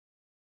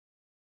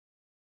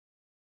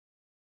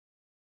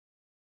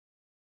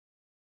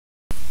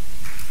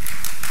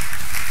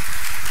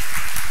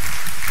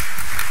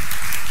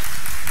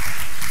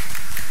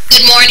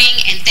Good morning,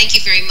 and thank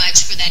you very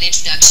much for that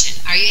introduction.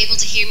 Are you able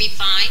to hear me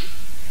fine?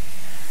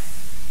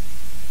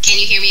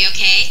 Can you hear me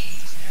okay?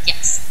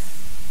 Yes.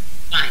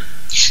 Fine.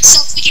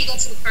 So if we can go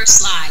to the first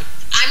slide.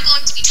 I'm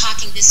going to be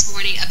talking this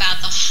morning about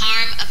the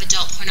harm of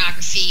adult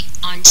pornography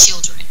on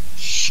children.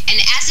 And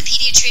as a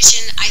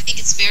pediatrician, I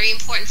think it's very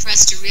important for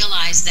us to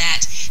realize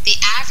that the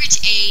average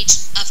age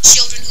of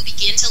children who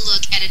begin to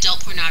look at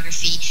adult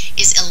pornography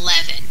is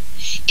 11.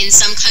 In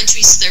some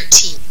countries,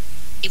 13.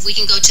 If we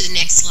can go to the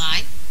next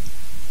slide.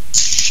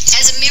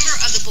 As a member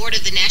of the board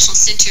of the National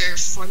Center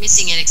for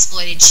Missing and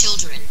Exploited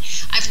Children,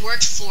 I've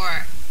worked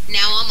for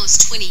now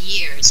almost 20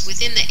 years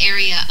within the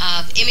area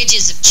of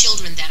images of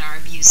children that are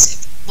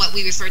abusive, what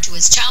we refer to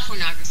as child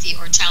pornography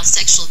or child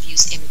sexual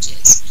abuse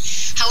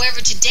images. However,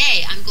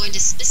 today I'm going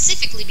to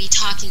specifically be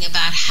talking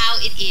about how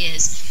it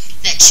is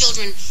that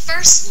children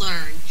first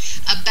learn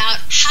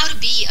about how to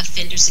be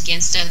offenders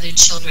against other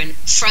children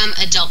from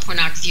adult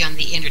pornography on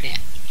the internet.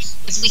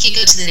 If we could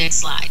go to the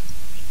next slide.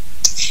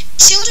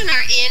 Children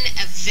are in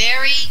a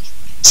very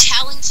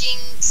challenging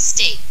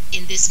state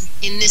in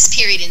this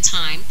period in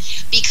time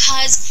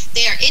because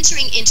they are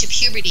entering into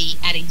puberty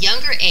at a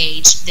younger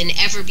age than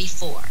ever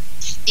before.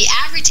 The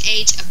average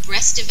age of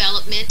breast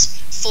development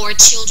for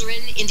children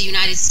in the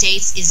United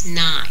States is 9,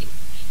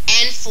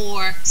 and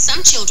for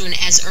some children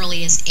as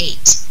early as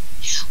 8.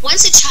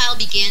 Once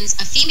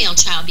a female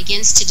child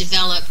begins to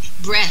develop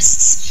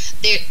breasts,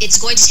 it's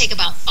going to take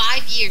about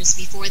 5 years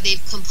before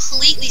they've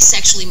completely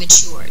sexually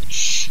matured.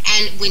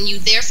 And when you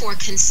therefore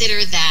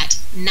consider that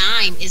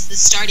 9 is the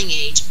starting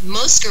age,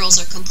 most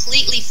girls are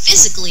completely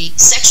physically,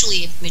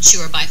 sexually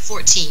mature by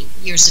 14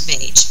 years of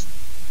age.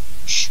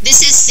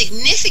 This is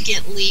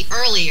significantly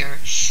earlier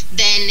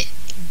than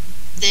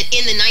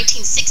in the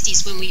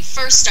 1960s when we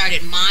first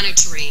started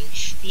monitoring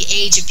the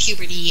age of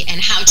puberty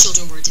and how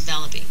children were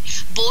developing.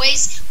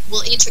 Boys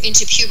will enter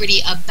into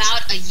puberty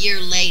about a year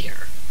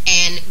later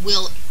and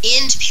will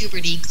end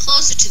puberty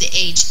closer to the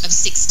age of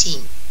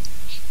 16.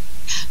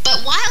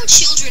 But while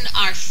children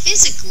are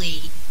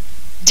physically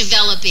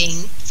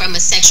developing from a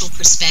sexual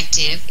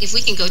perspective, if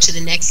we can go to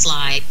the next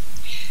slide,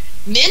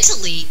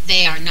 mentally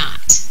they are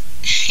not.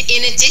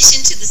 In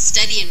addition to the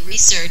study and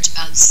research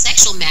of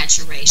sexual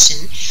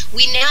maturation,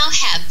 we now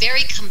have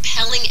very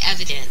compelling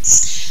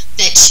evidence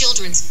that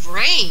children's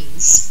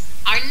brains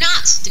are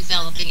not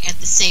developing at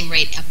the same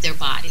rate of their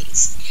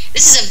bodies.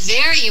 This is a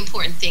very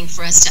important thing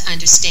for us to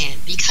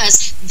understand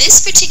because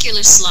this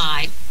particular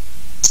slide,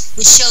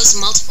 which shows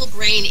multiple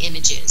brain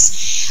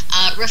images,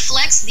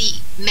 reflects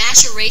the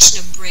maturation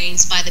of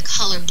brains by the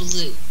color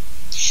blue.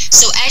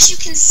 So as you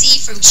can see,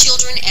 from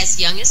children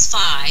as young as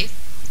 5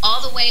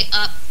 all the way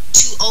up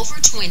to over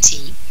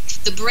 20,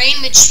 the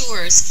brain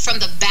matures from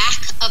the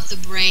back of the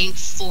brain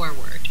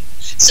forward.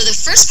 So the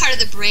first part of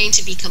the brain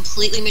to be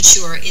completely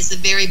mature is the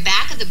very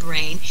back of the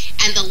brain,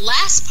 and the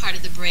last part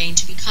of the brain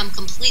to become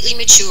completely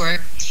mature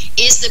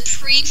is the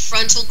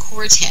prefrontal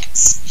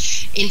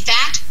cortex. In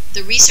fact,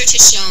 the research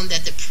has shown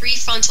that the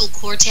prefrontal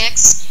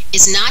cortex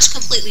is not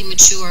completely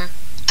mature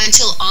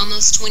until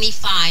almost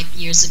 25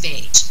 years of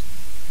age.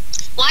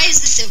 Why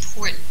is this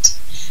important?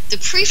 The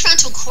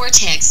prefrontal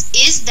cortex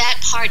is that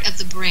part of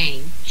the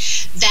brain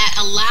that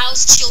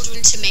allows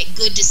children to make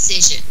good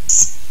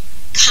decisions,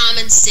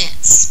 common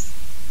sense,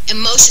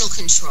 emotional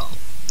control,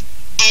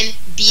 and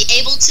be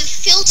able to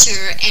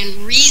filter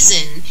and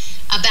reason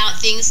about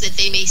things that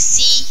they may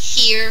see,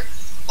 hear,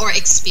 or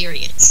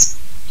experience.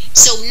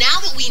 So now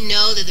that we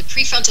know that the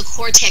prefrontal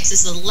cortex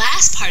is the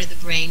last part of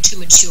the brain to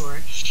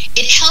mature,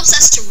 it helps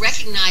us to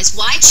recognize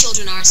why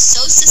children are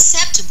so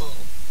susceptible,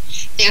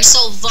 they're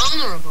so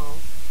vulnerable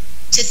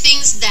to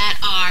things that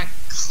are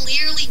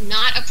clearly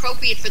not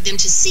appropriate for them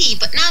to see.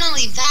 But not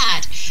only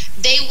that,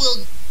 they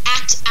will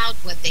act out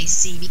what they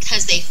see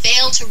because they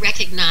fail to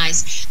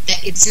recognize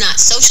that it's not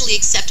socially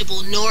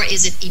acceptable, nor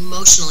is it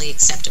emotionally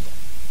acceptable.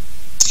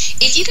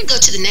 If you can go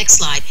to the next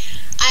slide,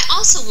 I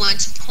also want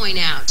to point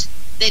out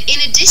that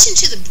in addition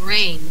to the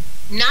brain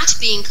not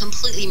being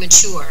completely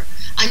mature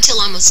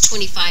until almost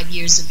 25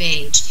 years of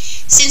age,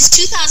 since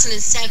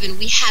 2007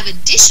 we have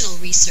additional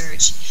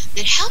research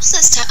that helps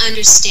us to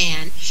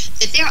understand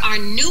that there are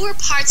newer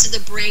parts of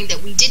the brain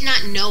that we did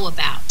not know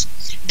about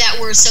that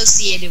were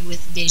associated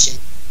with vision.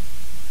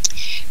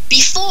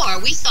 Before,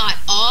 we thought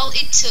all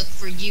it took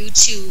for you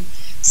to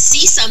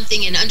see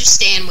something and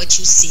understand what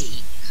you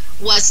see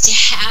was to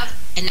have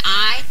an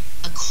eye,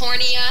 a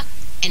cornea,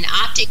 an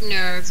optic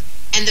nerve,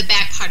 and the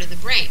back part of the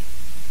brain.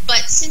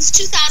 But since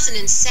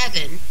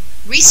 2007,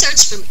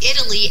 research from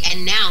Italy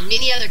and now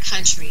many other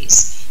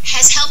countries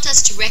has helped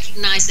us to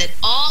recognize that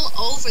all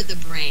over the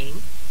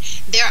brain,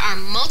 there are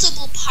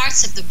multiple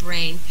parts of the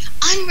brain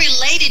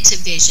unrelated to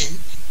vision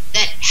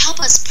that help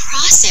us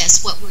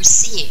process what we're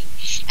seeing.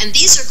 And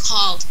these are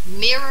called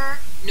mirror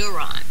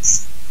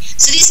neurons.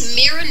 So these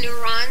mirror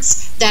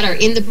neurons that are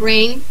in the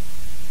brain,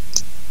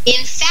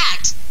 in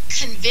fact,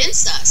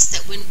 convince us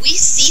that when we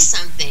see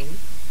something,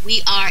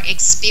 we are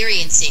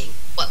experiencing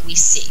what we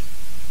see.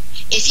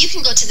 If you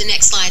can go to the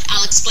next slide,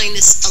 I'll explain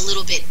this a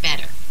little bit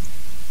better.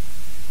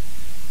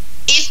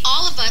 If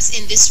all of us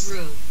in this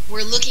room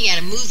were looking at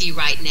a movie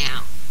right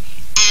now,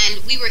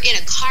 and we were in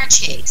a car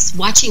chase,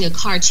 watching a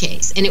car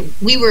chase, and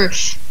we were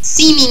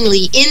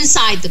seemingly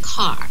inside the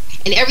car,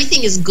 and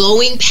everything is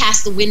going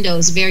past the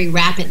windows very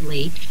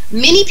rapidly,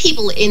 many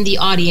people in the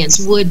audience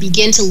would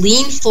begin to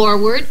lean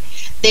forward.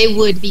 They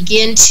would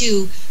begin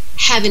to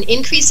have an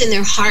increase in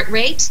their heart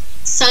rate.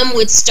 Some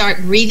would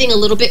start breathing a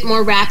little bit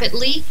more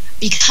rapidly,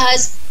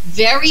 because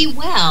very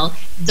well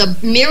the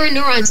mirror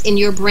neurons in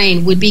your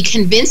brain would be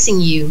convincing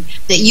you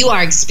that you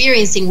are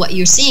experiencing what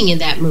you're seeing in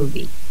that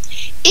movie.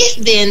 If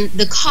then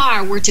the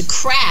car were to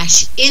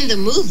crash in the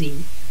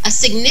movie, a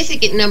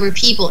significant number of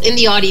people in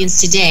the audience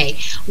today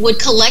would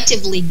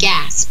collectively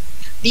gasp,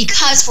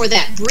 because for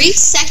that brief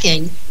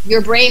second,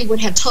 your brain would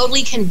have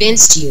totally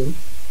convinced you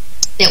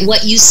that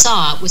what you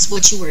saw was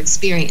what you were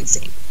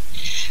experiencing.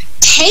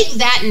 Take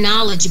that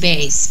knowledge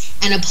base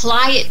and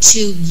apply it to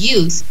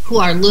youth who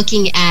are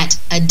looking at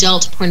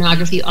adult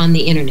pornography on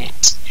the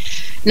internet.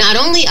 Not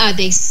only are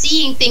they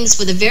seeing things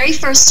for the very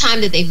first time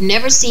that they've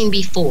never seen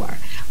before,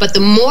 but the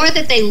more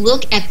that they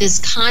look at this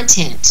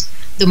content,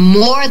 the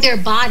more their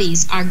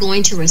bodies are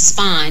going to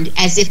respond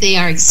as if they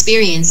are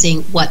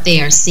experiencing what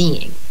they are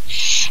seeing.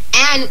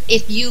 And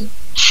if you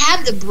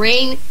have the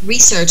brain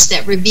research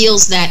that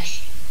reveals that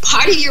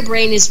part of your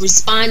brain is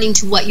responding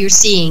to what you're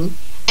seeing,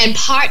 and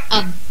part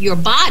of your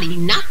body,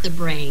 not the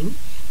brain,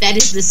 that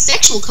is the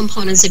sexual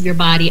components of your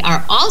body,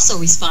 are also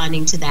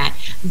responding to that.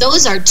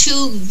 Those are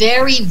two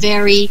very,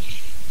 very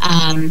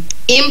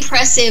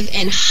impressive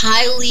and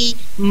highly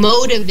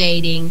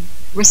motivating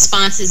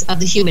responses of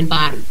the human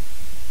body.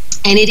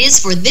 And it is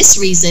for this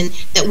reason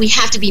that we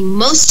have to be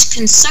most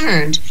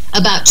concerned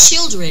about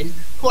children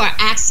who are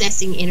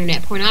accessing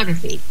internet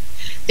pornography.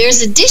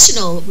 There's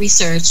additional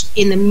research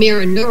in the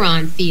mirror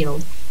neuron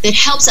field that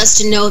helps us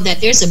to know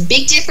that there's a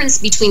big difference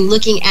between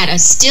looking at a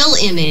still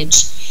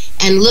image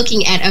and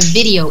looking at a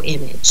video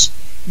image.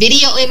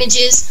 Video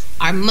images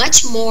are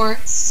much more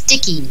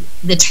sticky,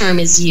 the term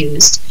is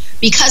used,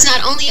 because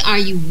not only are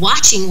you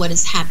watching what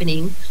is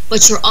happening,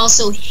 but you're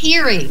also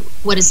hearing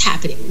what is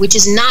happening, which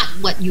is not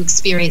what you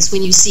experience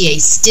when you see a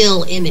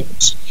still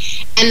image.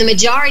 And the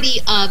majority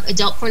of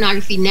adult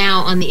pornography now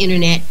on the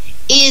internet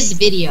is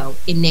video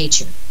in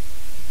nature.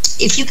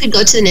 If you could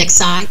go to the next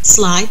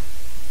slide.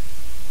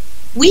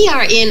 We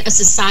are in a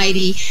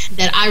society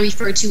that I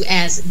refer to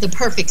as the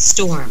perfect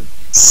storm.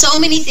 So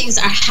many things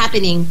are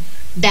happening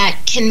that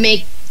can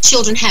make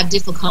children have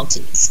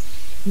difficulties.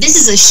 This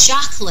is a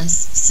shockless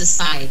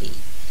society.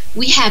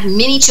 We have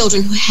many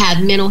children who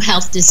have mental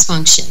health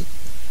dysfunction,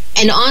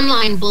 and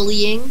online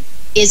bullying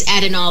is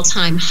at an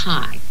all-time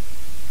high.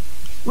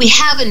 We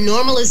have a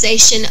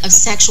normalization of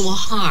sexual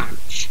harm.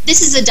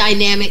 This is a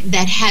dynamic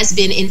that has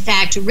been, in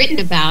fact,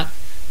 written about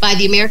by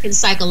the American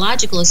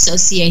Psychological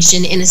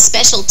Association in a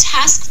special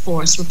task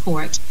force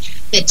report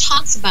that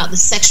talks about the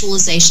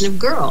sexualization of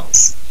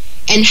girls,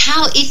 and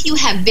how if you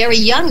have very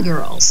young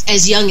girls,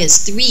 as young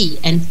as 3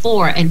 and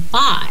 4 and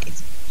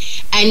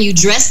 5, and you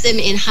dress them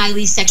in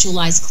highly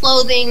sexualized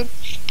clothing,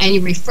 and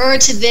you refer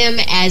to them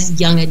as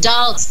young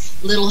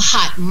adults, little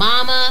hot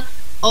mama,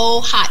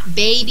 oh hot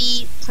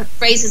baby,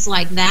 phrases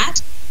like that,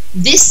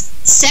 this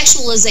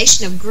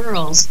sexualization of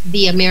girls,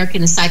 the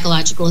American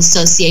Psychological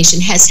Association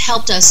has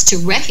helped us to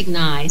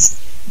recognize,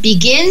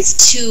 begins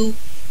to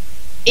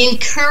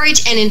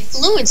encourage and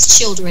influence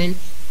children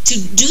to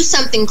do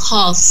something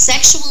called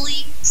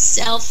sexually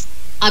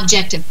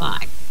self-objectify.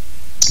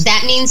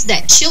 That means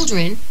that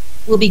children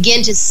will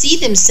begin to see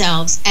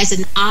themselves as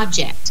an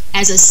object,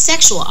 as a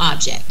sexual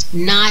object,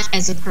 not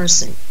as a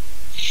person.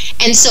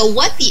 And so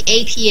what the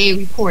APA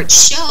report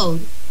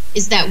showed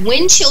is that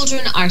when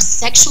children are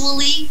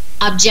sexually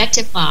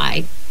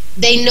objectified,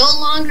 they no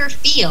longer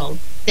feel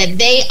that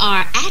they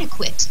are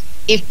adequate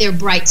if they're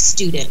bright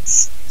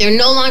students. They're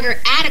no longer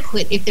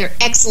adequate if they're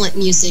excellent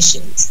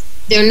musicians.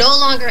 They're no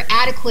longer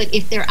adequate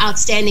if they're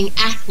outstanding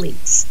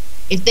athletes.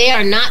 If they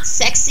are not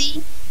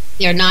sexy,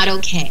 they're not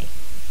okay.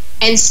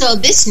 And so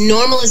this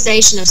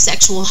normalization of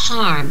sexual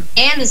harm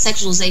and the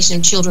sexualization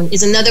of children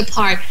is another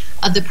part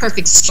of the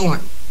perfect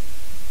storm.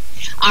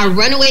 Our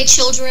runaway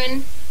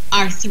children,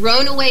 our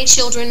thrown away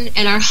children,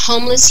 and our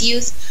homeless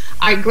youth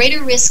are at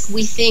greater risk,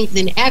 we think,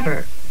 than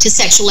ever to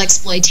sexual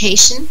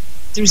exploitation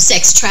through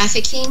sex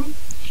trafficking,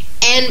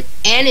 and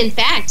in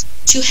fact,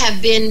 to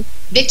have been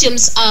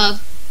victims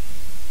of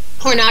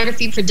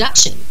pornography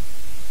production.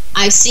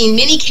 I've seen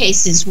many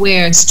cases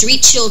where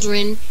street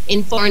children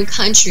in foreign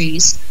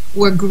countries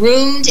were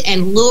groomed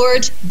and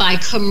lured by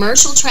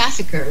commercial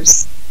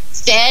traffickers,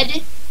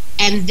 fed,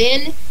 and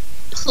then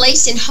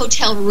placed in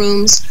hotel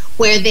rooms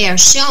where they are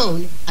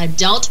shown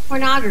adult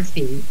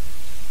pornography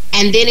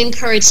and then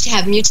encouraged to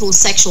have mutual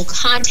sexual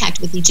contact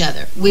with each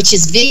other, which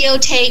is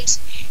videotaped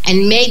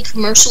and made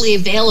commercially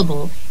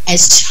available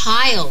as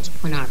child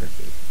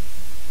pornography.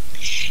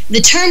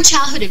 The term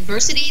childhood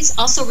adversities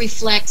also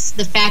reflects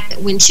the fact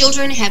that when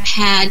children have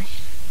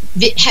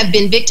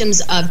been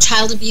victims of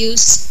child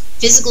abuse,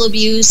 physical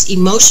abuse,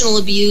 emotional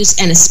abuse,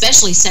 and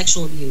especially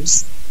sexual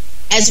abuse,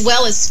 as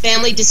well as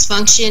family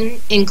dysfunction,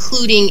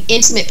 including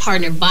intimate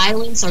partner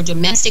violence or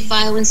domestic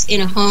violence in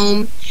a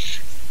home,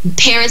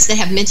 parents that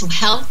have mental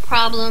health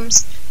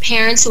problems,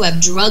 parents who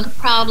have drug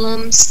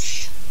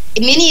problems.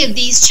 Many of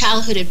these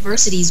childhood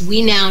adversities,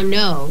 we now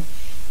know,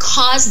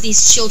 cause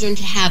these children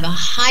to have a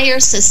higher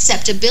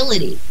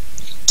susceptibility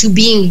to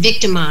being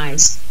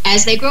victimized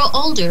as they grow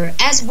older,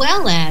 as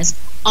well as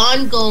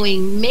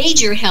ongoing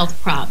major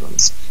health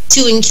problems,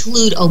 to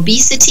include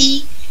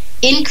obesity,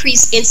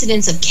 increased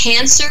incidence of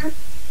cancer,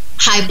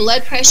 high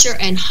blood pressure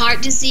and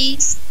heart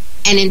disease,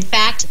 and in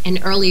fact,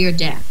 an earlier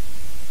death.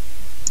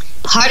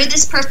 Part of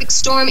this perfect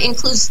storm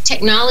includes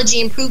technology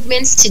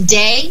improvements.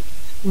 Today,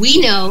 we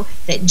know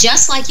that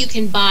just like you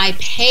can buy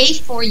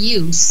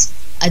pay-for-use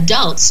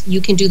adults, you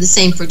can do the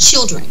same for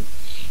children.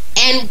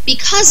 And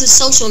because of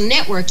social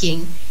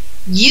networking,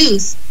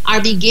 youth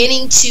are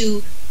beginning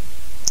to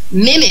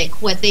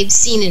mimic what they've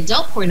seen in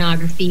adult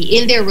pornography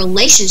in their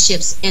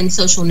relationships and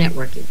social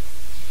networking.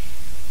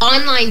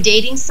 Online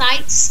dating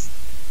sites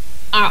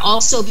are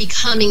also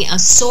becoming a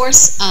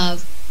source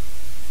of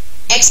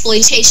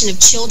exploitation of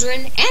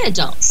children and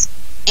adults,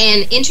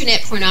 and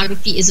internet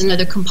pornography is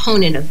another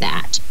component of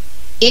that.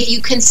 If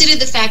you consider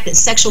the fact that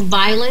sexual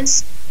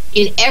violence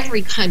in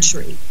every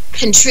country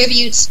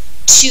contributes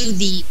to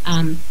the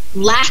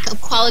lack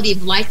of quality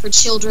of life for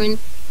children,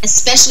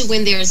 especially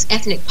when there's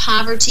ethnic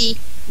poverty,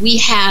 we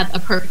have a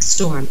perfect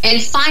storm.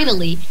 And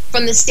finally,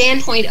 from the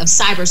standpoint of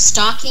cyber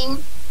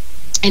stalking,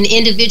 an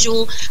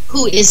individual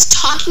who is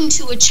talking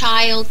to a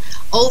child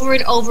over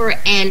and over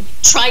and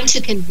trying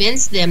to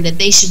convince them that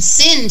they should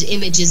send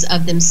images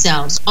of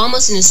themselves,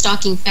 almost in a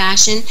stalking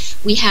fashion,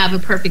 we have a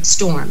perfect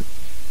storm.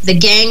 The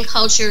gang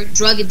culture,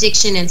 drug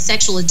addiction, and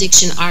sexual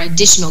addiction are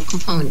additional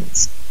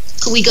components.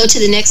 Could we go to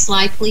the next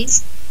slide,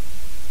 please?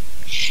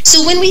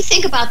 So when we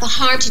think about the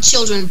harm to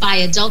children by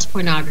adult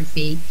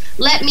pornography,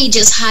 let me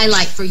just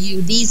highlight for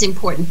you these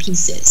important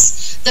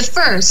pieces. The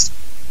first,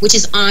 which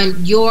is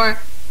on your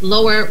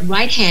lower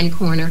right-hand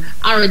corner,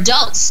 are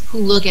adults who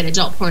look at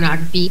adult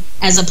pornography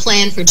as a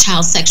plan for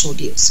child sexual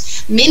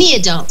abuse. Many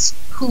adults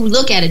who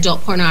look at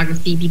adult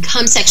pornography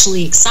become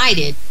sexually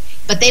excited,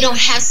 but they don't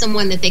have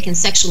someone that they can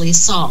sexually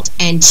assault,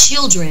 and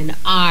children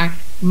are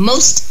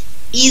most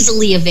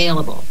easily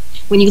available.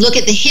 When you look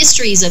at the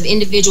histories of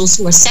individuals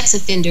who are sex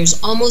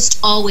offenders, almost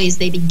always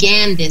they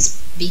began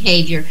this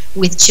behavior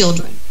with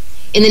children.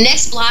 In the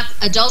next block,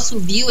 adults who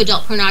view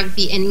adult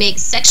pornography and make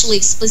sexually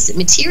explicit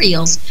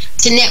materials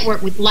to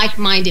network with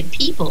like-minded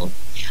people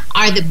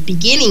are the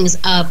beginnings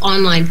of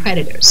online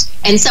predators,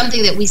 and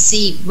something that we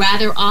see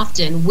rather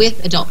often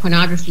with adult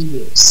pornography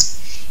use.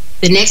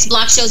 The next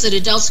block shows that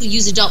adults who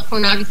use adult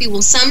pornography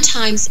will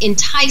sometimes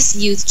entice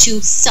youth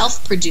to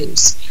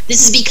self-produce.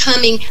 This is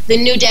becoming the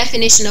new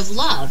definition of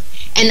love.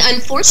 And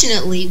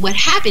unfortunately, what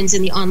happens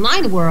in the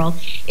online world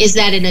is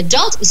that an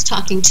adult is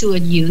talking to a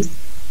youth,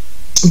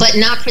 but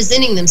not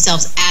presenting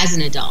themselves as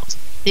an adult.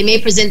 They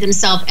may present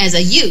themselves as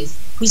a youth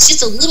who's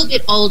just a little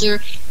bit older,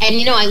 and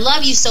you know, I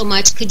love you so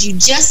much, could you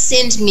just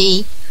send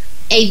me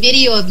a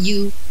video of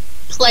you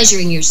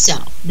pleasuring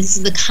yourself? This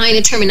is the kind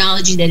of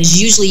terminology that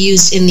is usually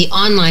used in the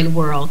online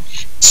world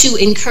to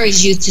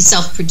encourage youth to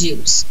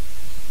self-produce.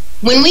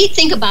 When we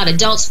think about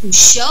adults who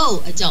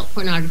show adult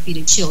pornography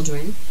to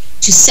children,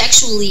 to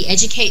sexually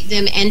educate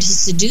them and to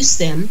seduce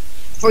them,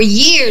 for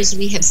years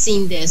we have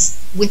seen this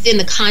within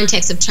the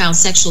context of child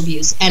sexual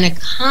abuse and a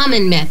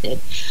common method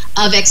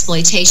of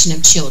exploitation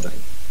of children.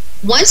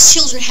 Once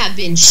children have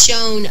been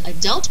shown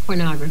adult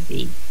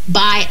pornography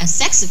by a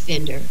sex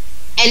offender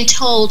and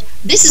told,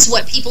 this is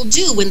what people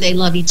do when they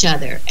love each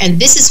other, and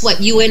this is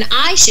what you and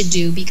I should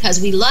do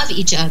because we love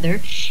each other,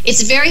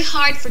 it's very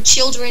hard for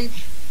children,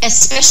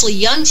 especially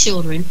young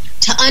children,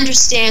 to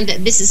understand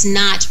that this is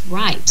not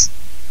right.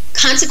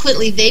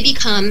 Consequently, they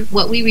become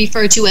what we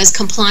refer to as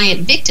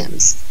compliant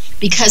victims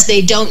because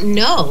they don't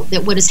know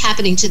that what is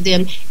happening to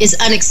them is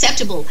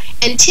unacceptable.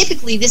 And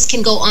typically, this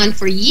can go on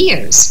for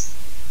years.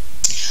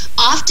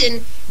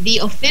 Often, the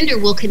offender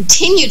will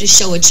continue to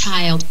show a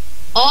child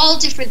all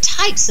different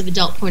types of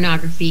adult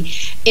pornography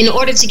in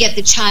order to get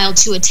the child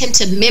to attempt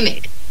to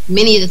mimic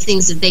many of the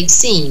things that they've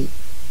seen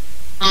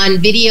on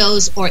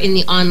videos or in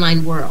the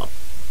online world.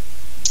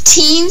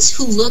 Teens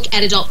who look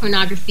at adult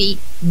pornography,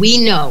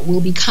 we know,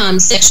 will become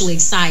sexually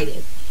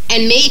excited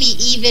and maybe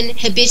even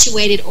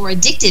habituated or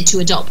addicted to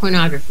adult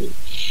pornography.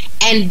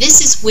 And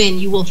this is when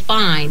you will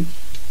find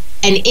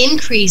an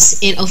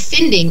increase in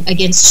offending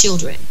against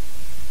children.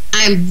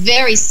 I am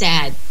very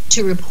sad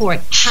to report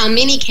how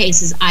many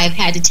cases I have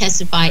had to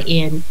testify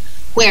in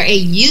where a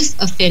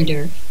youth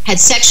offender had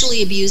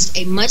sexually abused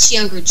a much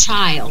younger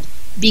child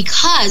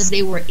because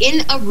they were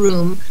in a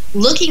room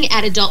looking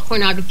at adult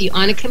pornography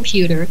on a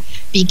computer,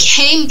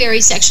 became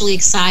very sexually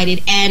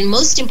excited, and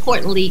most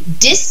importantly,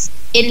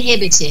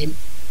 disinhibited,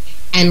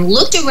 and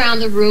looked around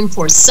the room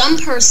for some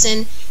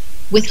person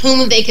with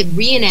whom they could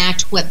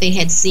reenact what they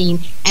had seen,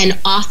 and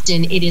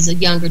often it is a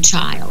younger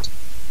child.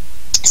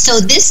 So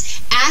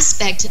this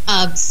aspect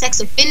of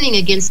sex offending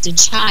against a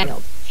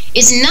child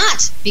is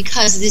not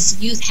because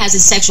this youth has a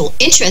sexual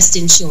interest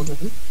in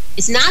children,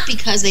 It's not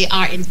because they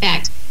are, in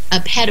fact, a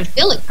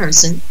pedophilic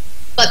person,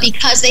 but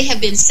because they have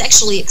been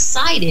sexually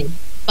excited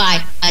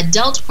by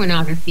adult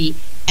pornography,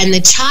 and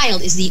the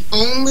child is the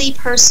only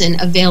person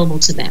available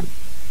to them.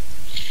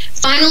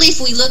 Finally, if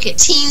we look at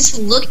teens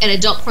who look at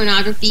adult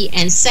pornography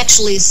and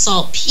sexually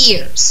assault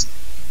peers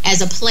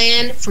as a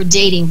plan for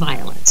dating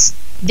violence,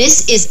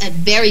 this is a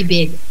very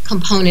big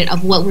component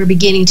of what we're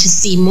beginning to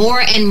see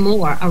more and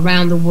more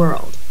around the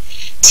world.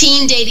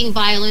 Teen dating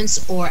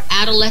violence or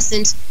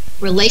adolescent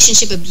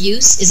relationship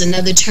abuse is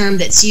another term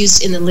that's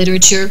used in the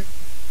literature,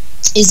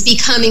 is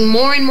becoming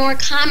more and more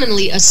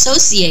commonly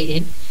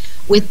associated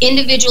with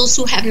individuals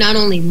who have not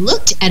only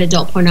looked at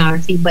adult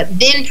pornography, but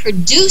then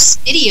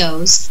produced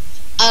videos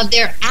of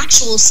their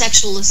actual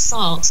sexual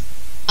assault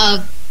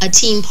of a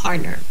teen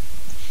partner.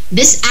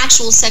 This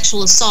actual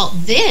sexual assault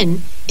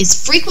then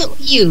is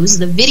frequently used,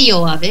 the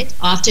video of it,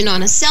 often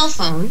on a cell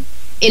phone,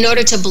 in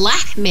order to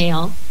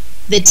blackmail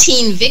the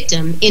teen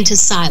victim into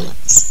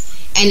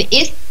silence. And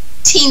if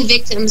teen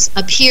victims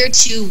appear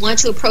to want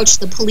to approach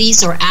the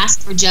police or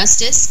ask for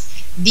justice,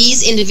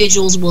 these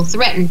individuals will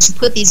threaten to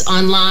put these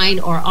online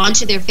or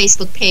onto their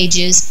Facebook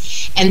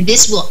pages, and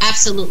this will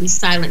absolutely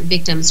silence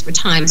victims for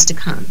times to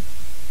come.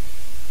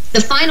 The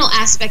final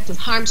aspect of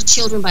harm to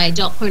children by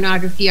adult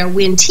pornography are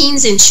when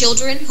teens and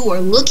children who are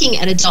looking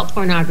at adult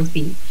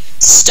pornography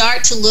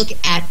start to look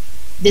at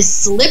this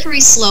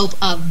slippery slope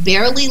of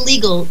barely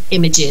legal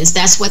images.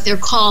 That's what they're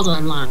called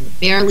online,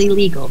 barely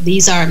legal.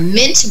 These are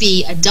meant to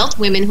be adult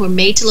women who are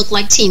made to look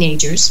like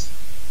teenagers.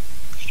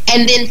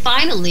 And then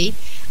finally,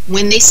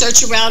 when they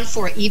search around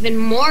for even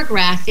more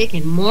graphic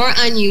and more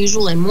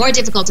unusual and more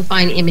difficult to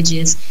find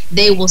images,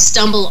 they will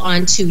stumble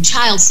onto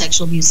child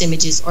sexual abuse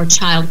images or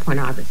child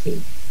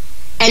pornography.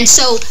 And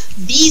so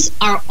these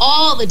are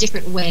all the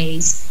different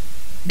ways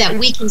that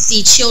we can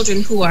see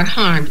children who are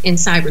harmed in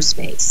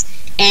cyberspace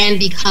and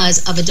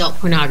because of adult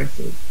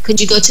pornography. Could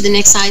you go to the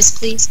next slide,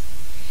 please?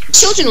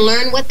 Children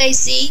learn what they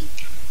see,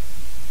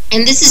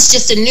 and this is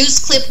just a news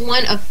clip,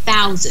 one of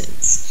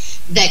thousands,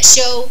 that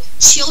show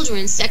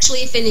children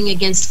sexually offending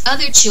against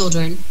other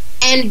children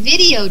and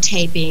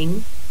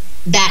videotaping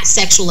that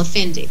sexual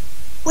offending.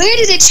 Where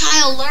did a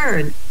child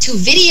learn to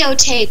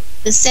videotape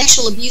the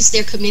sexual abuse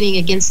they're committing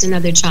against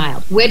another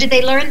child? Where did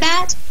they learn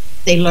that?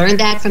 They learned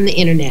that from the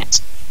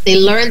internet. They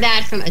learned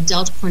that from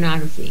adult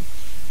pornography.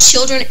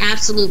 Children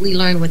absolutely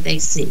learn what they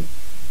see.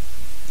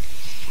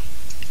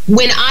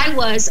 When I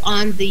was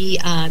on the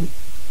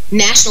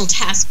National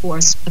Task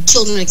Force of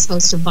Children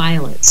Exposed to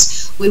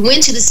Violence, we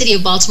went to the city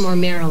of Baltimore,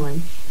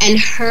 Maryland, and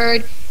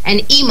heard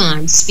an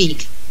imam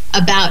speak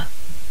about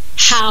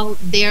how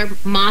their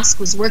mosque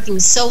was working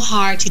so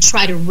hard to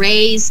try to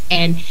raise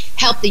and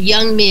help the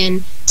young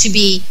men to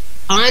be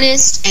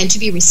honest and to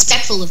be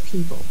respectful of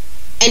people.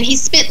 And he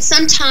spent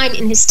some time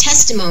in his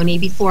testimony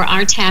before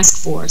our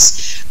task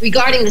force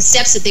regarding the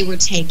steps that they were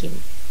taking.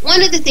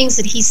 One of the things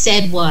that he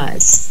said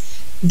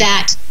was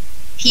that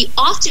he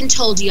often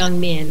told young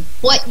men,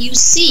 what you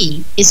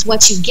see is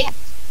what you get.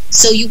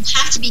 So you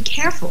have to be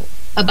careful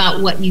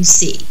about what you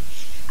see.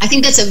 I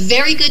think that's a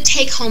very good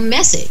take-home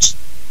message.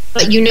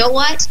 But you know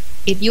what?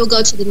 If you'll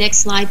go to the next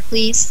slide,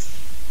 please.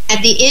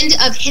 At the end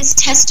of his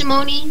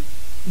testimony,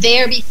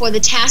 there before the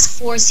task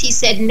force, he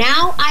said,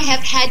 now I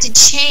have had to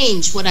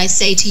change what I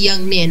say to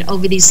young men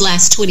over these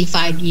last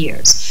 25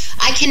 years.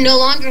 I can no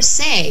longer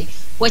say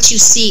what you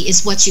see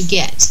is what you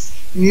get.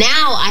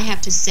 Now I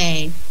have to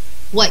say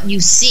what you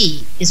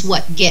see is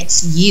what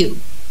gets you.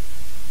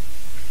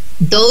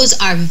 Those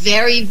are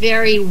very,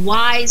 very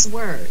wise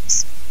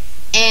words.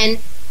 And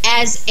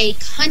as a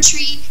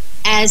country,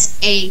 as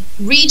a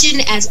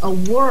region, as a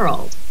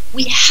world,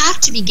 we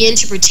have to begin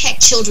to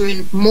protect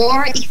children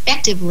more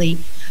effectively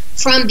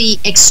from the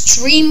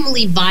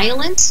extremely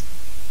violent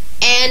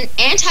and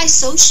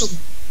antisocial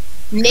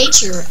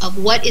nature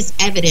of what is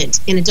evident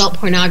in adult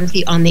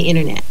pornography on the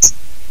internet.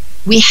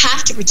 We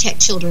have to protect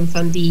children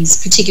from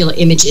these particular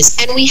images,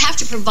 and we have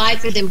to provide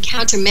for them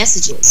counter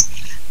messages,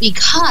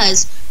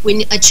 because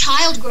when a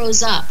child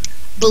grows up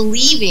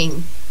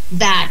believing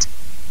that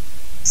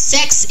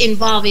sex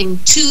involving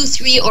 2,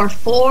 3, or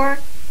 4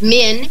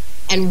 men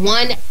and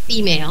 1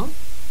 female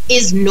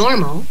is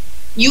normal,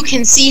 you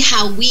can see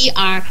how we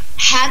are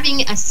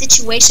having a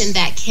situation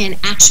that can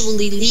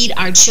actually lead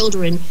our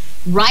children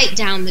right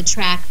down the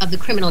track of the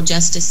criminal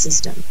justice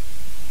system.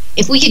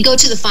 If we could go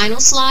to the final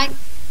slide.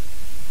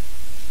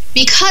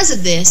 Because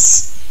of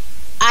this,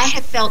 I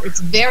have felt it's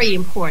very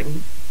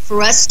important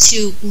for us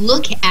to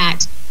look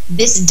at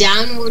this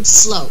downward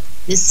slope,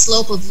 this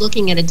slope of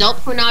looking at adult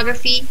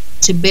pornography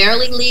to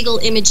barely legal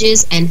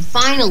images, and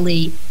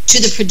finally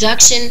to the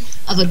production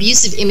of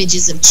abusive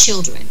images of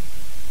children.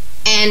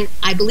 And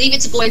I believe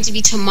it's going to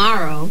be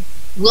tomorrow,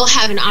 we'll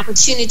have an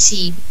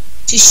opportunity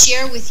to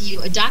share with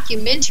you a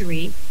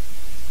documentary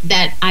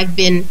that I've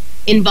been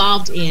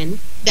involved in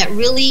that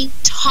really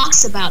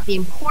talks about the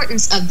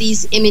importance of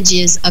these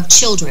images of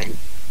children,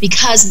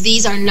 because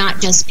these are not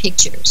just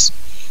pictures.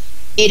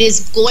 It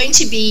is going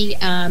to be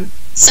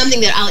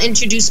something that I'll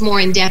introduce more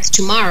in depth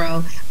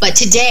tomorrow. But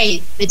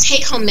today, the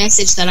take-home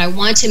message that I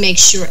want to make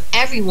sure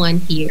everyone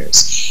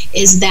hears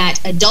is that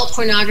adult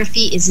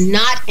pornography is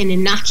not an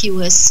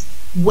innocuous,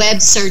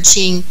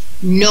 web-searching,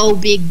 no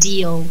big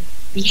deal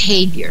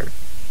behavior.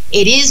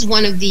 It is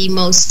one of the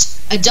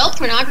most, adult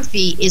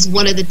pornography is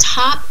one of the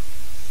top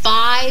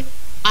 5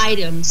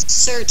 items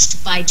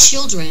searched by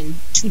children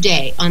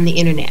today on the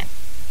internet.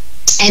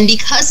 And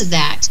because of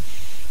that,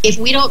 if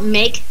we don't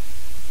make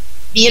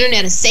the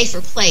internet a safer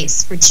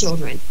place for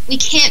children, we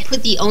can't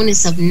put the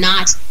onus of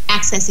not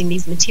accessing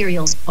these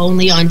materials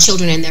only on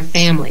children and their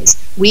families.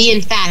 We,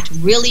 in fact,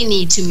 really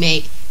need to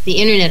make the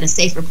internet a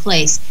safer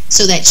place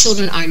so that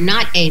children are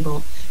not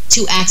able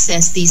to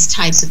access these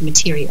types of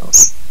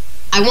materials.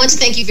 I want to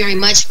thank you very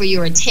much for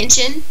your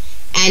attention,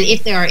 and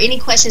if there are any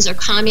questions or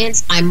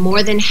comments, I'm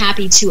more than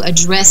happy to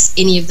address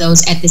any of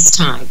those at this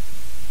time.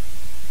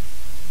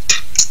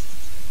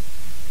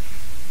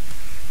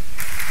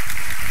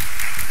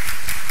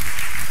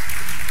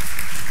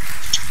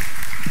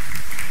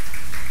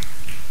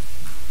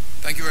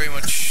 Thank you very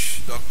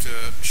much,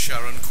 Dr.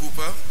 Sharon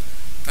Cooper.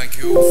 Thank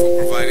you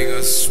for providing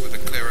us with a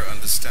clearer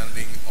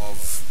understanding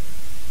of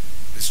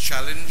this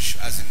challenge,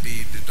 as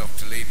indeed did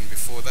Dr. Layden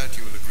before that.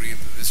 You will agree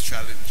that this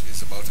challenge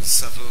is about as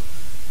subtle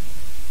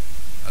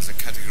as a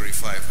Category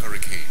 5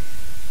 hurricane.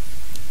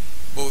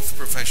 Both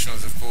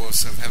professionals, of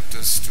course, have helped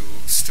us to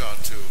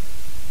start to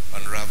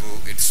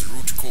unravel its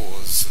root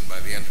cause, and by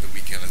the end of the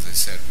weekend, as I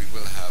said, we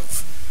will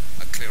have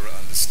a clearer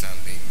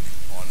understanding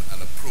on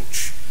an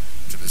approach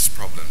to this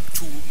problem.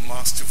 2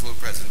 masterful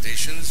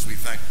presentations. We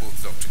thank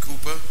both Dr.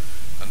 Cooper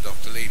and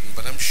Dr. Layden,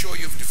 but I'm sure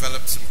you've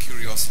developed some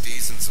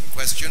curiosities and some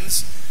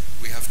questions.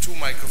 We have 2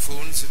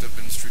 microphones that have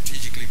been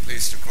strategically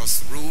placed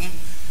across the room.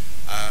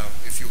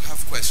 If you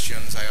have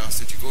questions, I ask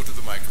that you go to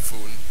the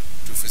microphone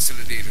to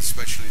facilitate,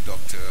 especially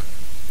Dr.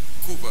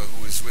 Cooper,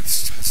 who is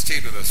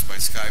stayed with us by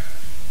Skype,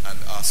 and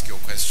ask your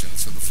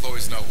questions. So the floor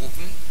is now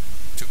open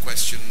to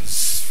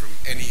questions from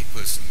any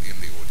person in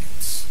the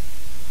audience.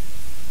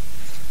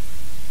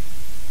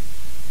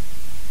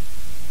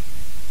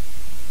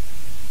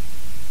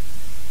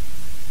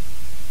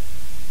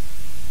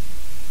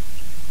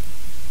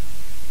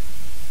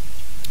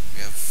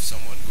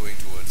 Someone going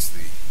towards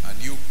the,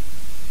 and you,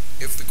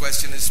 if the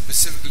question is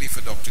specifically for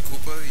Dr.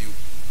 Cooper, you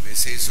may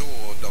say so,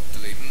 or Dr.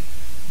 Layden,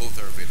 both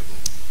are available.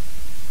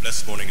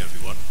 Blessed morning,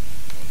 everyone.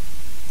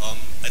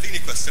 I think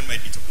the question might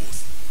be to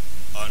both,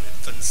 and it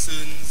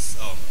concerns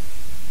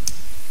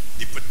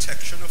the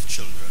protection of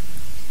children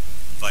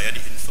via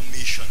the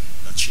information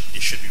that they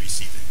should be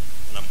receiving.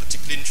 And I'm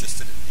particularly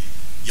interested in the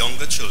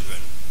younger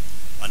children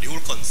and the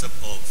whole concept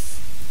of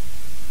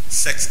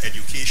sex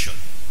education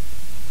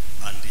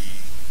and the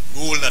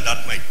role that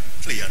might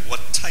play, and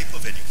what type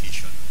of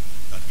education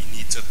that we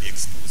need to be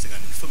exposing, and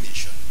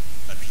information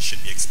that we should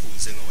be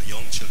exposing our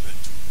young children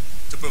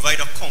to provide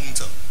a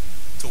counter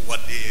to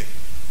what they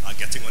are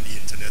getting on the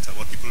internet and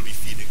what people will be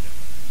feeding them.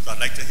 So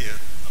I'd like to hear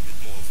a bit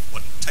more of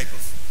what type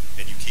of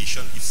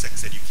education, if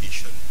sex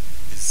education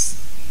is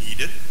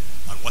needed,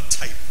 and what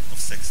type of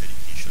sex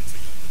education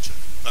for younger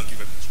children. Thank you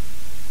very much.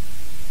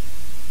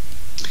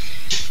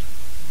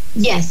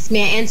 Yes,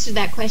 may I answer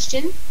that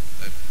question?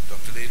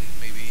 Dr. Layden,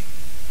 maybe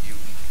you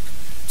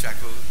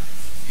tackle,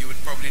 you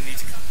would probably need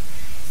to come.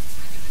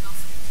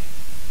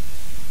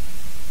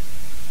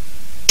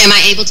 Am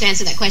I able to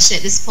answer that question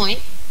at this point?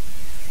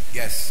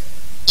 Yes.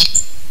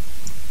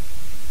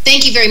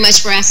 Thank you very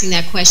much for asking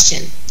that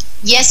question.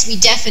 Yes, we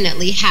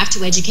definitely have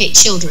to educate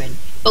children,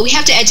 but we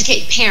have to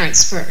educate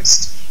parents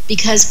first,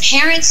 because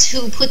parents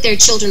who put their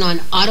children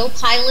on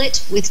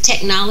autopilot with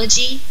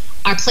technology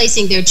are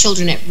placing their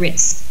children at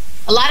risk.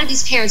 A lot of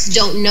these parents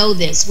don't know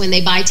this when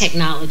they buy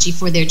technology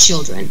for their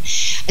children,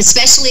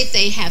 especially if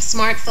they have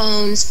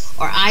smartphones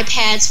or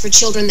iPads for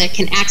children that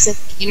can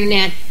access the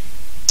internet.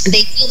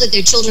 They feel that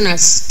their children are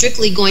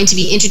strictly going to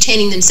be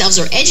entertaining themselves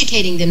or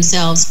educating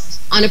themselves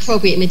on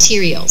appropriate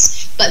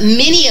materials. But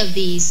many of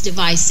these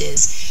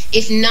devices,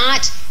 if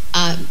not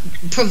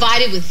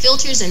provided with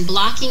filters and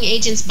blocking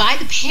agents by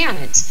the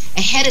parent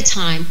ahead of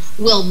time,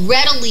 will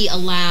readily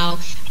allow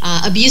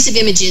abusive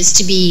images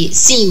to be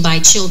seen by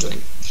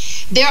children.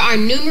 There are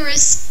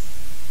numerous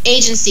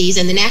agencies,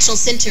 and the National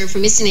Center for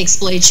Missing and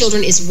Exploited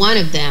Children is one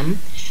of them,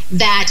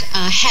 that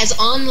has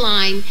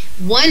online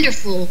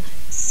wonderful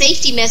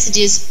safety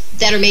messages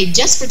that are made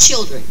just for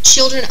children.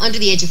 Children under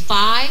the age of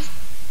 5,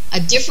 a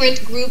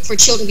different group for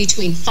children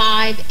between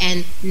 5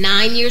 and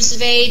 9 years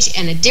of age,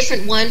 and a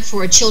different one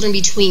for children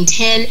between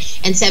 10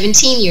 and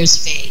 17 years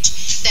of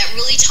age, that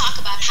really talk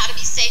about how to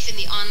be safe in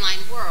the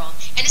online world.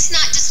 And it's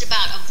not just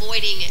about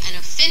avoiding an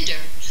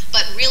offender,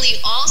 but really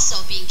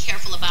also being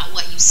careful about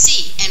what you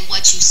see and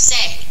what you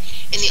say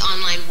in the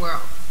online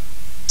world.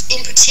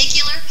 In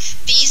particular,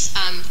 these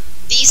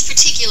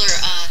particular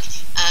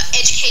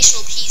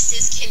educational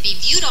pieces can be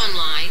viewed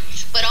online,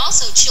 but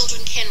also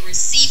children can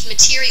receive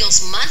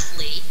materials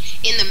monthly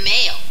in the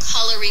mail,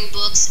 coloring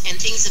books and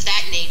things of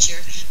that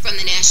nature from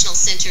the National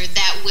Center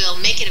that will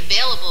make it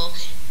available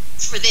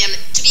for them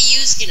to be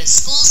used in a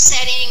school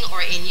setting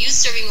or in youth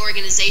serving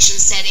organization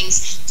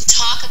settings to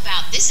talk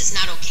about, this is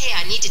not okay,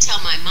 I need to tell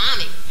my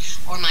mommy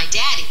or my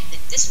daddy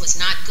that this was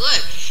not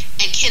good,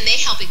 and can they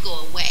help it go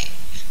away?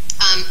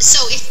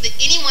 So if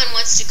anyone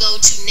wants to go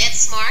to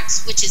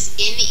NetSmarts, which is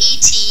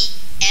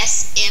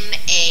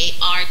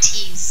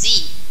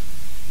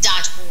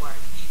NetSmartz.org,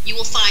 you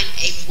will find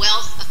a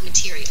wealth of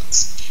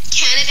materials.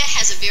 Canada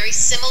has a very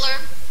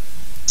similar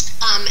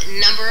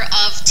number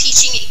of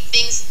teaching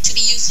things to be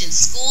used in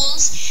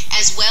schools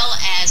as well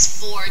as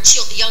for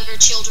younger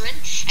children.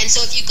 And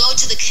so if you go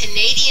to the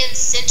Canadian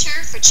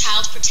Center for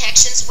Child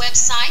Protection's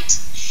website,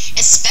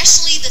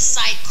 especially the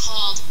site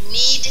called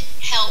Need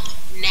Help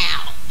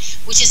Now,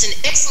 which is an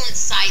excellent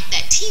site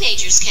that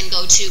teenagers can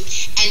go to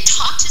and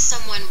talk to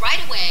someone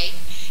right away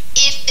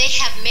if they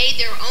have made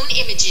their own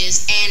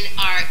images and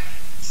are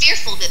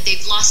fearful that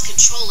they've lost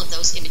control of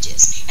those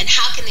images, and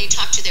how can they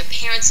talk to their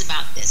parents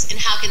about this, and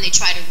how can they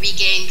try to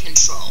regain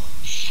control.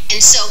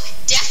 And so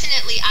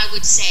definitely I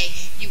would say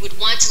you would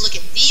want to look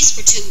at these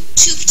for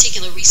two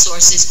particular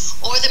resources,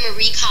 or the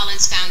Marie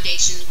Collins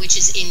Foundation, which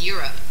is in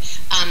Europe,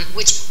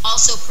 which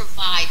also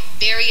provide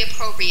very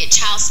appropriate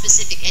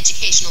child-specific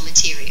educational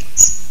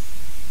materials.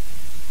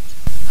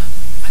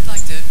 I'd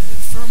like to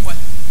affirm what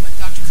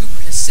Dr.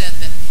 Cooper has said,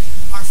 that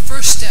our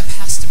first step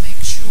has to make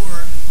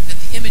sure that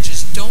the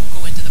images don't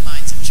go into the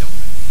minds of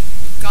children.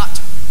 We've got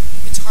to.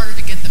 It's harder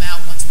to get them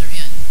out once they're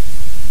in.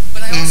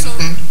 But I also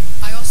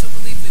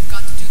believe we've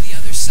got to do the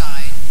other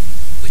side,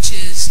 which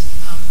is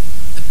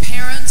the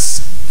parents,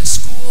 the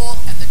school,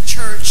 and the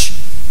church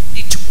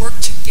need to work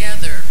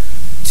together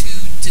to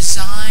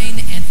design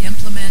and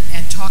implement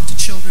and talk to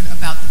children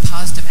about the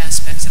positive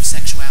aspects of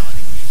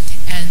sexuality.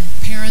 And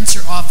parents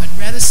are often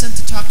reticent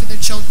to talk to their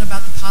children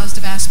about the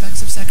positive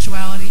aspects of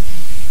sexuality.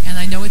 And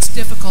I know it's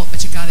difficult,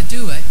 but you got to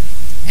do it.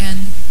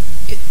 And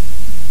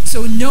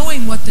so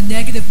knowing what the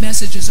negative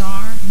messages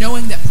are,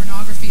 knowing that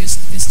pornography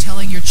is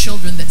telling your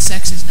children that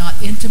sex is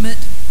not intimate,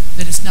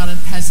 that it's not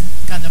has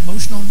got an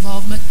emotional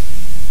involvement,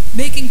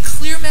 making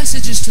clear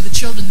messages to the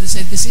children that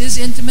say this is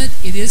intimate,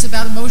 it is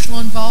about emotional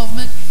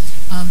involvement,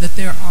 that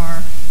there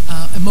are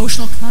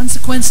emotional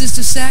consequences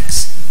to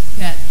sex,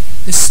 that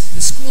the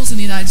schools in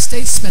the United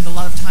States spend a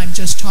lot of time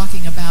just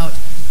talking about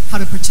how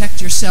to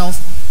protect yourself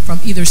from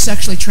either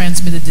sexually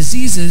transmitted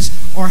diseases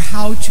or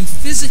how to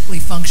physically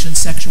function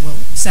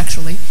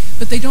sexually,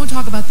 but they don't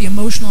talk about the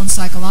emotional and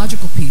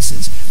psychological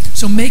pieces.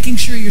 So making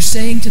sure you're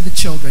saying to the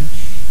children,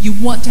 you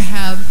want to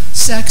have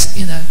sex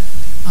in an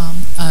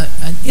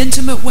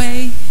intimate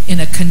way, in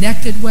a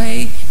connected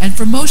way, and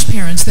for most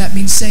parents that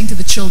means saying to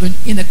the children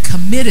in a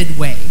committed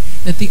way,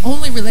 that the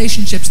only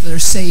relationships that are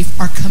safe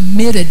are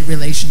committed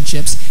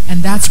relationships,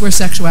 and that's where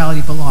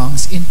sexuality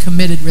belongs, in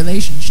committed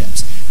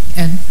relationships.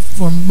 And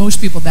for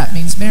most people that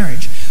means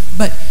marriage.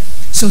 But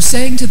so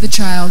saying to the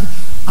child,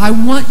 I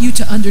want you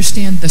to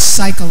understand the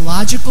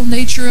psychological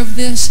nature of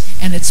this,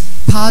 and it's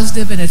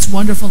positive and it's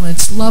wonderful and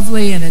it's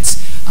lovely and it's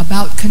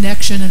about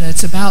connection and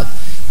it's about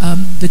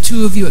the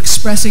two of you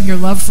expressing your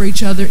love for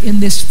each other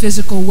in this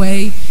physical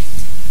way,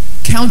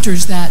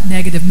 counters that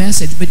negative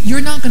message. But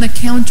you're not going to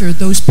counter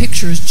those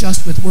pictures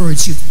just with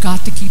words. You've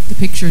got to keep the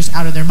pictures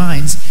out of their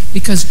minds,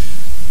 because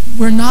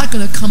we're not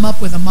going to come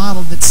up with a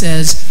model that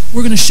says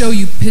we're going to show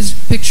you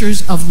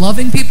pictures of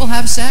loving people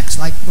have sex.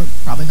 Like, we're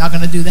probably not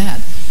going to do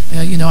that.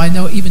 I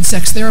know even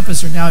sex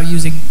therapists are now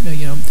using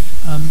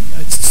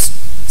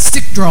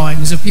stick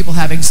drawings of people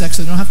having sex,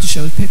 so they don't have to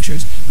show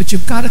pictures. But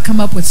you've got to come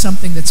up with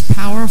something that's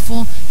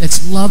powerful,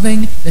 that's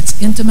loving,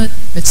 that's intimate,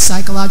 that's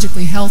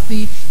psychologically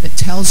healthy, that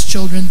tells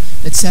children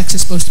that sex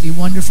is supposed to be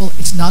wonderful.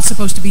 It's not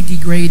supposed to be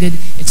degraded.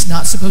 It's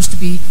not supposed to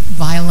be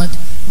violent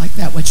like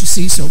that, what you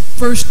see. So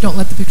first, don't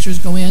let the pictures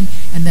go in,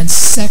 and then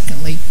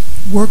secondly,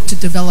 work to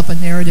develop a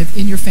narrative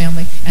in your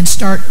family and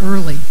start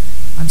early.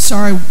 I'm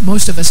sorry,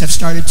 most of us have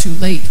started too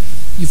late.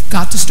 You've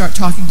got to start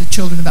talking to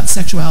children about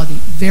sexuality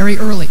very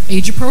early,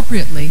 age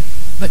appropriately,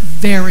 but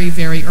very,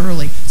 very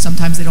early.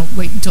 Sometimes they don't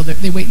wait until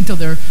they wait until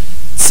they're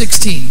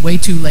 16, way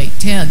too late.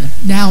 10,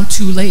 now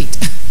too late.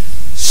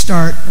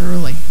 Start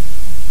early.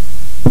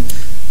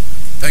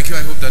 Thank you.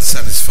 I hope that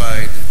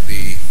satisfied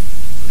the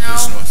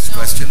personal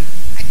question.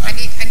 I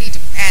need to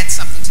add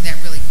something to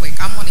that really quick.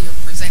 I'm one of your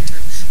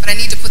presenters, but I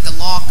need to put the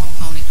law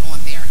component on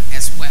there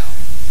as well.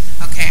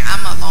 Okay,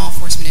 I'm a law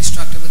enforcement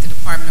instructor with the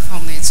Department of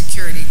Homeland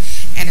Security,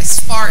 and as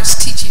far as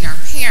teaching our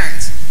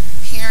parents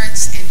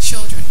and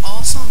children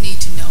also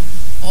need to know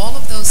all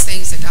of those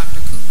things that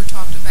Dr. Cooper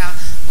talked about,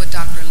 what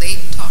Dr.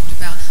 Layton talked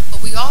about, but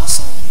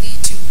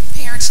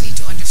parents need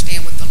to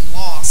understand what the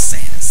law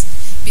says,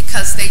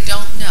 because they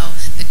don't know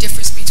the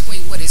difference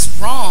between what is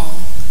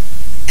wrong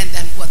and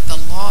then what the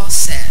law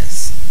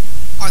says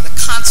are the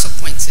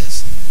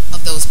consequences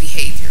of those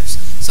behaviors.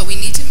 So we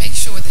need to make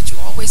sure that you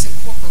always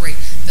incorporate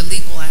the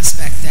legal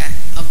aspect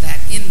of that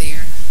in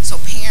there, so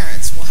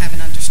parents will have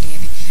an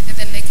understanding, and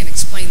then they can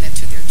explain that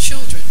to their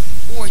children,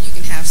 or you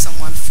can have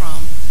someone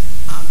from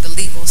the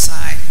legal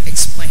side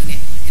explain it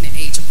in an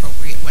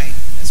age-appropriate way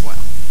as well.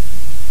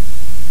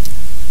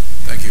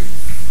 Thank you.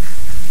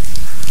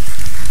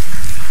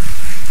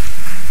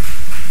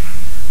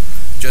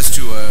 just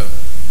to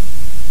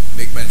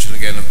make mention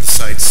again of the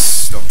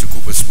sites Dr.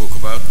 Cooper spoke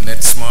about,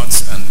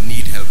 NetSmarts and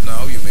Need Help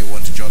Now. You may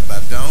want to jot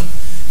that down.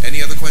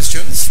 Any other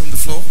questions from the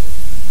floor?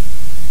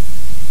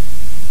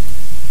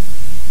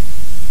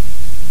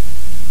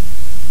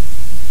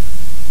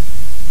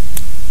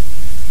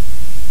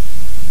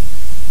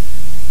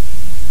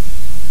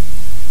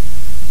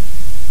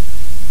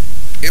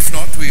 If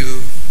not,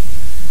 we've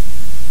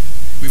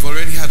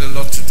already had a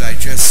lot to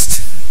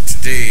digest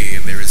today,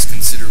 and there is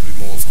considerably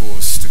more, of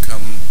course, to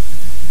come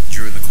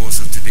during the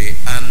course of today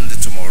and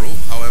tomorrow.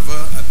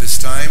 However, at this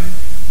time,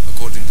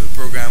 according to the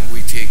program,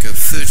 we take a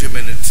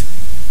 30-minute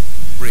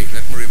break.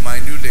 Let me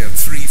remind you, there are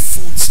 3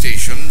 food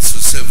stations, so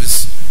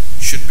service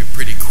should be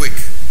pretty quick.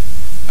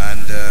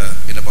 And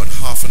in about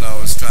half an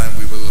hour's time,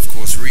 we will, of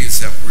course,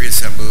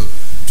 reassemble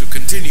to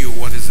continue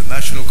what is a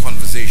national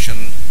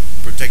conversation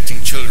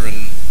protecting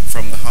children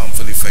from the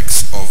harmful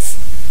effects of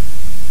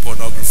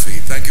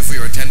pornography. Thank you for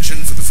your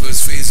attention for the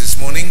first phase this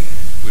morning.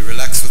 We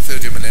relax for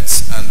 30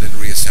 minutes and then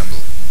reassemble.